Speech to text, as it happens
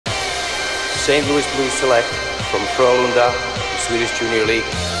St. Louis Blues select from Frölunda, the Swedish Junior League,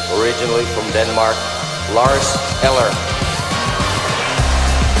 originally from Denmark, Lars Eller.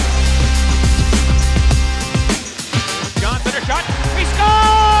 Better shot, he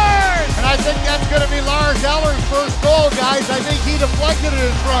scores! And I think that's going to be Lars Eller's first goal, guys. I think he deflected it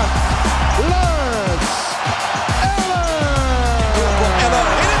in front. Lars Eller! And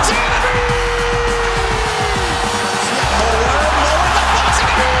it's in!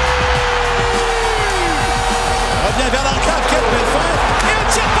 Revient vers l'enclave, quelle belle fin! Et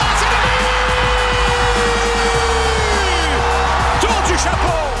tire passe et Tour du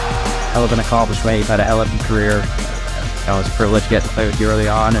chapeau! Hell of an accomplishment. You've had a hell of a career. It was a privilege to get to play with you early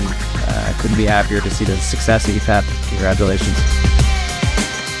on, and I couldn't be happier to see the success that you've had. Congratulations.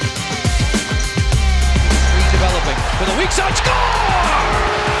 Redeveloping for the weak side score!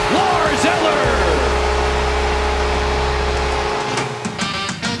 Lars Eller!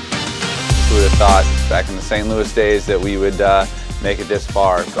 Who would have thought back in the St. Louis days that we would make it this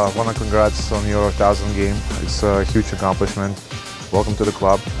far? I want to congrats on your 1,000 game. It's a huge accomplishment. Welcome to the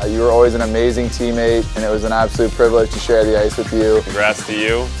club. You were always an amazing teammate, and it was an absolute privilege to share the ice with you. Congrats to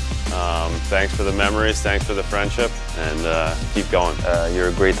you. Thanks for the memories, thanks for the friendship, and keep going. You're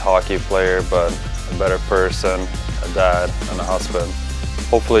a great hockey player, but a better person, a dad, and a husband.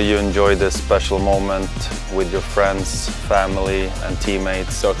 Hopefully you enjoy this special moment with your friends, family, and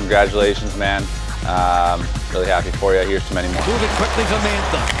teammates. So congratulations, man. Really happy for you. Here's to many more. Moving quickly to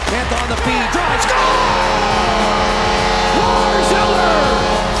Mantha. Mantha on the feed. Drive, score! Lars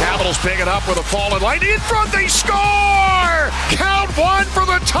Eller! Capitals pick it up with a fallen line. In front, they score! Count one for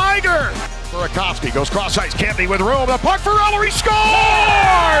the Tiger! Burakovsky goes cross ice, Kempney with room. The puck for Eller, he scores!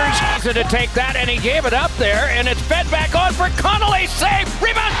 To take that, and he gave it up there, and it's fed back on for Connolly. Save,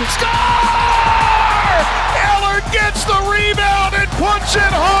 rebound, score! Eller gets the rebound and puts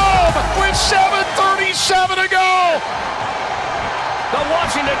it home with 7:37 to go. The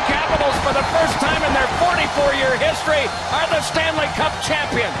Washington Capitals, for the first time in their 44-year history, are the Stanley Cup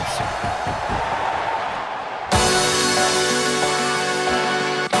champions.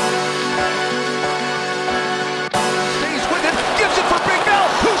 Stays with it, gives it for Big Mel,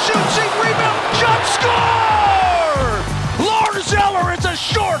 who shoots, rebound, shot, score! Lars Eller, it's a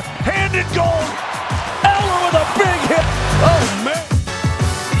short-handed goal. Eller with a big hit. Oh, man.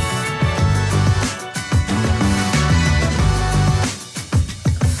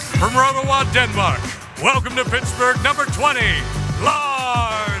 From Rodovre, Denmark, welcome to Pittsburgh, number 20,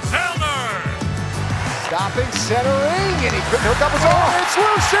 Lars Eller. Stopping, centering, and he couldn't hook up his own. It's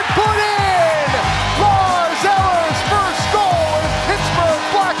loose and put in! Lars Eller's first goal in Pittsburgh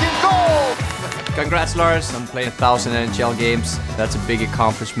black and gold! Congrats, Lars, on playing 1,000 NHL games. That's a big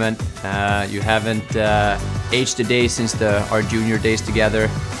accomplishment. You haven't aged a day since our junior days together.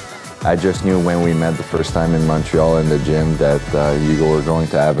 I just knew when we met the first time in Montreal in the gym that you were going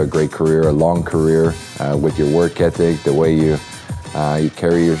to have a great career, a long career, with your work ethic, the way you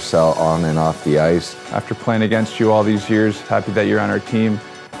carry yourself on and off the ice. After playing against you all these years, happy that you're on our team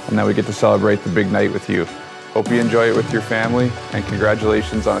and that we get to celebrate the big night with you. Hope you enjoy it with your family, and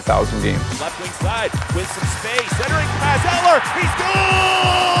congratulations on 1,000 games. Left wing side with some space, centering pass, Eller, he's